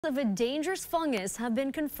Of a dangerous fungus have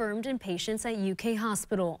been confirmed in patients at UK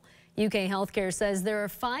Hospital. UK Healthcare says there are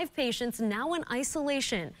 5 patients now in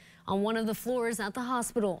isolation on one of the floors at the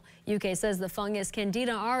hospital. UK says the fungus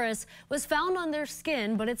Candida auris was found on their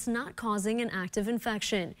skin, but it's not causing an active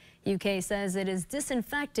infection. UK says it is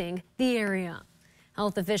disinfecting the area.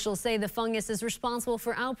 Health officials say the fungus is responsible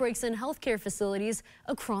for outbreaks in healthcare facilities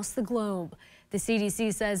across the globe. The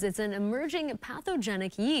CDC says it's an emerging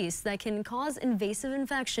pathogenic yeast that can cause invasive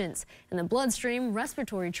infections in the bloodstream,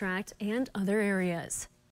 respiratory tract, and other areas.